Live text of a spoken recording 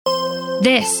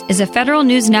This is a Federal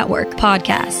News Network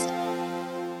podcast.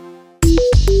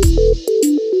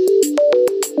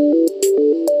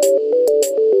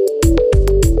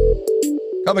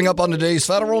 Coming up on today's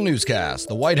Federal Newscast,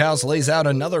 the White House lays out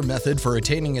another method for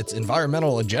attaining its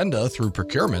environmental agenda through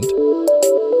procurement.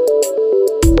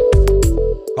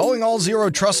 Calling all zero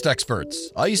trust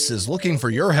experts, ICE is looking for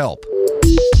your help.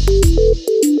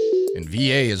 And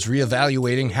VA is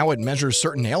reevaluating how it measures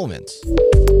certain ailments.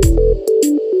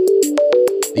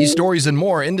 These stories and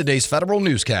more in today's Federal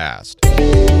Newscast.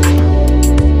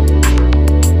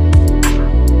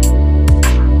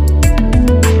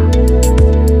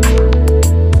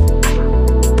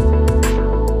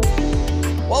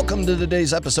 Welcome to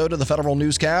today's episode of the Federal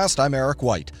Newscast. I'm Eric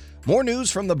White. More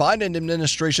news from the Biden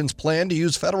administration's plan to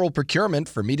use federal procurement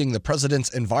for meeting the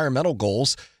president's environmental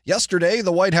goals. Yesterday,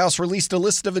 the White House released a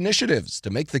list of initiatives to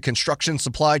make the construction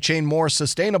supply chain more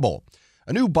sustainable.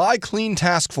 A new Buy Clean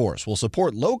task force will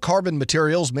support low-carbon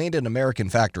materials made in American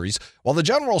factories, while the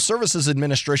General Services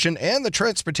Administration and the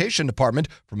Transportation Department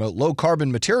promote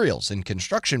low-carbon materials in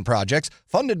construction projects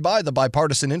funded by the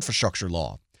Bipartisan Infrastructure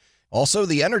Law. Also,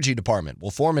 the Energy Department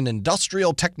will form an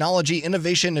Industrial Technology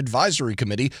Innovation Advisory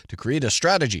Committee to create a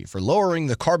strategy for lowering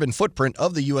the carbon footprint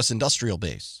of the U.S. industrial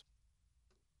base.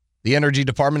 The Energy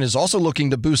Department is also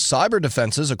looking to boost cyber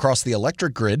defenses across the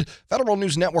electric grid. Federal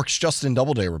News Network's Justin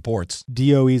Doubleday reports.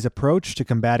 DOE's approach to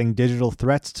combating digital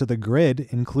threats to the grid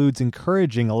includes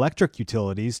encouraging electric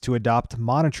utilities to adopt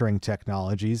monitoring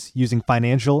technologies using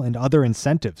financial and other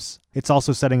incentives. It's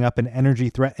also setting up an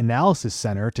Energy Threat Analysis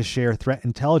Center to share threat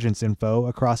intelligence info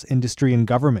across industry and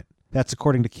government. That's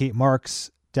according to Kate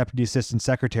Marks, Deputy Assistant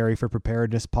Secretary for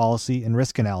Preparedness Policy and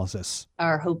Risk Analysis.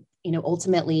 Our hope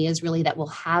ultimately is really that we'll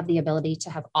have the ability to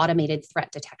have automated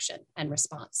threat detection and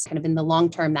response. Kind of in the long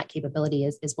term, that capability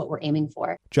is what we're aiming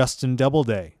for. Justin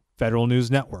Doubleday, Federal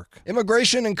News Network.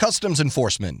 Immigration and Customs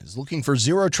Enforcement is looking for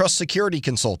zero trust security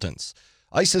consultants.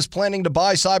 ICE is planning to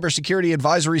buy cybersecurity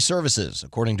advisory services,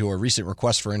 according to a recent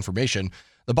request for information.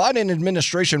 The Biden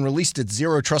administration released its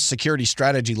zero trust security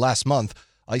strategy last month.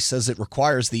 ICE says it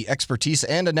requires the expertise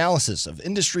and analysis of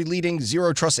industry-leading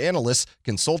zero-trust analysts,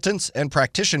 consultants, and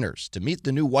practitioners to meet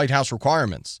the new White House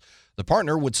requirements. The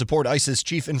partner would support ICE's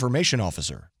chief information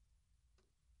officer.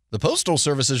 The Postal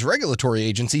Service's regulatory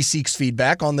agency seeks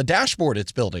feedback on the dashboard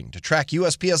it's building to track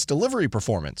USPS delivery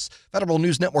performance. Federal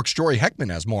News Network's Jory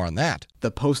Heckman has more on that.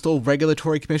 The Postal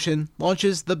Regulatory Commission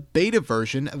launches the beta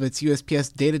version of its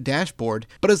USPS data dashboard,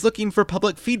 but is looking for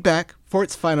public feedback for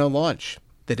its final launch.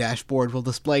 The dashboard will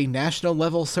display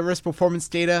national-level service performance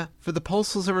data for the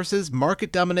Postal Service's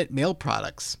market-dominant mail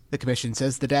products. The Commission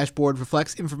says the dashboard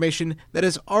reflects information that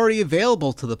is already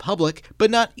available to the public,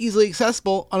 but not easily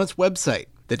accessible on its website.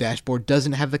 The dashboard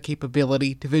doesn't have the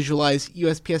capability to visualize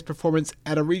USPS performance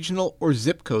at a regional or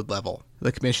zip code level.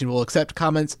 The Commission will accept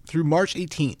comments through March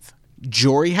 18th.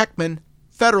 Jory Heckman,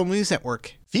 Federal News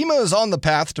Network. FEMA is on the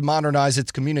path to modernize its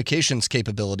communications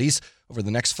capabilities. Over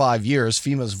the next 5 years,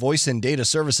 FEMA's voice and data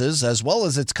services, as well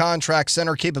as its contract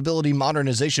center capability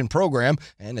modernization program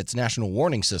and its national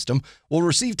warning system, will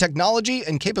receive technology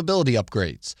and capability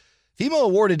upgrades. FEMA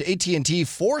awarded AT&T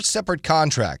 4 separate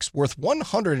contracts worth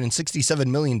 $167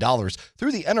 million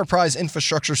through the Enterprise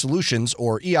Infrastructure Solutions,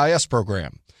 or EIS,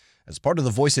 program. As part of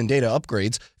the voice and data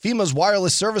upgrades, FEMA's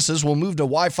wireless services will move to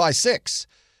Wi-Fi 6.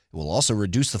 It will also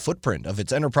reduce the footprint of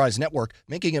its enterprise network,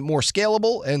 making it more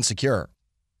scalable and secure.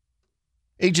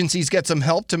 Agencies get some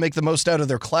help to make the most out of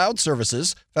their cloud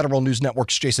services. Federal News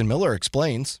Network's Jason Miller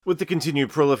explains. With the continued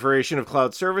proliferation of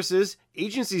cloud services,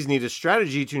 agencies need a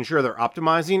strategy to ensure they're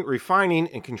optimizing, refining,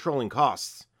 and controlling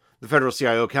costs. The Federal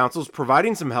CIO Council is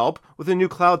providing some help with a new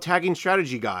cloud tagging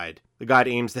strategy guide. The guide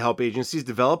aims to help agencies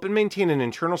develop and maintain an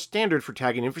internal standard for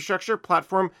tagging infrastructure,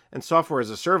 platform, and software as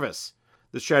a service.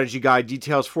 The strategy guide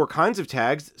details 4 kinds of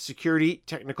tags: security,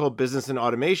 technical, business, and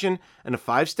automation, and a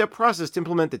 5-step process to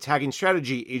implement the tagging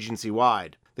strategy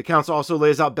agency-wide. The council also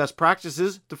lays out best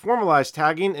practices to formalize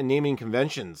tagging and naming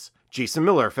conventions. Jason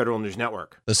Miller, Federal News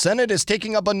Network. The Senate is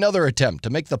taking up another attempt to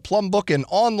make the Plum Book an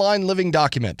online living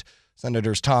document.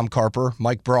 Senators Tom Carper,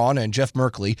 Mike Braun, and Jeff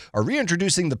Merkley are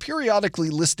reintroducing the Periodically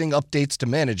Listing Updates to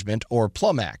Management, or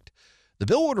Plum Act. The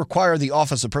bill would require the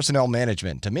Office of Personnel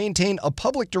Management to maintain a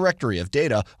public directory of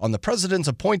data on the president's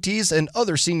appointees and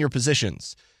other senior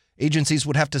positions. Agencies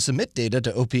would have to submit data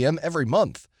to OPM every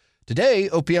month. Today,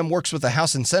 OPM works with the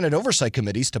House and Senate oversight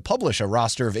committees to publish a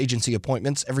roster of agency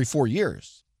appointments every 4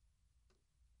 years.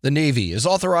 The Navy is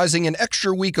authorizing an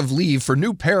extra week of leave for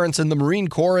new parents in the Marine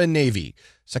Corps and Navy.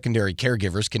 Secondary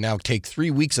caregivers can now take 3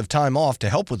 weeks of time off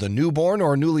to help with a newborn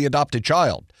or newly adopted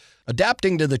child.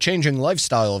 Adapting to the changing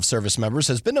lifestyle of service members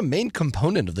has been a main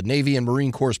component of the Navy and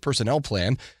Marine Corps' personnel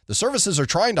plan. The services are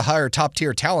trying to hire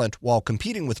top-tier talent while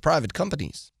competing with private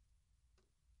companies.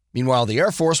 Meanwhile, the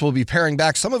Air Force will be paring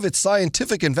back some of its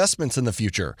scientific investments in the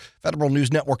future. Federal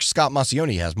News Network's Scott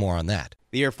Maucione has more on that.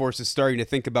 The Air Force is starting to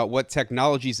think about what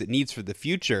technologies it needs for the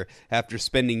future. After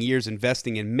spending years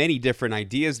investing in many different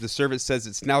ideas, the service says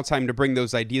it's now time to bring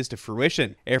those ideas to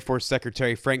fruition. Air Force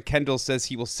Secretary Frank Kendall says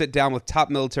he will sit down with top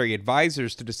military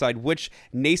advisors to decide which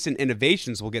nascent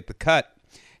innovations will get the cut.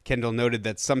 Kendall noted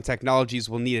that some technologies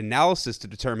will need analysis to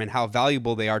determine how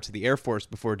valuable they are to the Air Force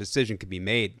before a decision can be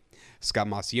made. Scott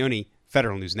Maucione,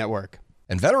 Federal News Network.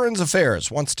 And Veterans Affairs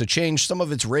wants to change some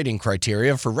of its rating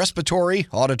criteria for respiratory,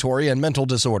 auditory, and mental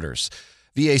disorders.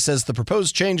 VA says the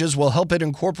proposed changes will help it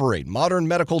incorporate modern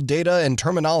medical data and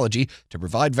terminology to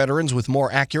provide veterans with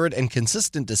more accurate and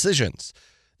consistent decisions.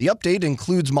 The update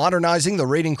includes modernizing the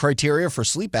rating criteria for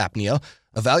sleep apnea,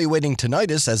 evaluating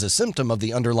tinnitus as a symptom of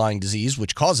the underlying disease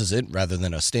which causes it rather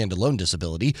than a standalone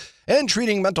disability, and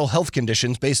treating mental health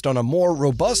conditions based on a more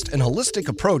robust and holistic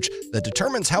approach that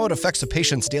determines how it affects a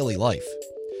patient's daily life.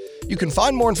 You can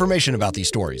find more information about these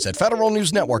stories at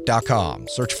federalnewsnetwork.com.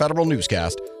 Search Federal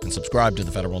Newscast and subscribe to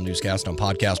the Federal Newscast on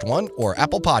Podcast One or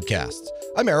Apple Podcasts.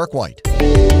 I'm Eric White.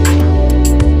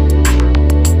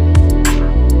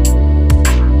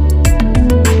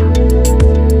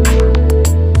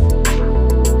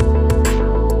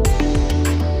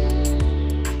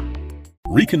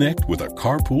 Reconnect with a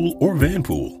carpool or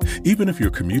vanpool. Even if you're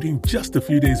commuting just a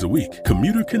few days a week,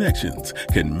 Commuter Connections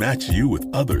can match you with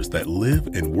others that live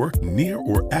and work near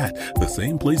or at the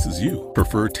same place as you.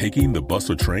 Prefer taking the bus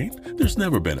or train? There's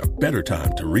never been a better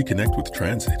time to reconnect with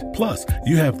transit. Plus,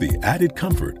 you have the added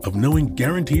comfort of knowing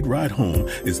Guaranteed Ride Home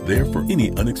is there for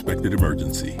any unexpected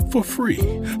emergency for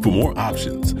free. For more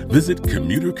options, visit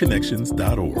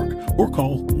commuterconnections.org or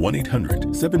call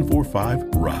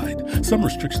 1-800-745-RIDE. Some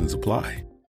restrictions apply.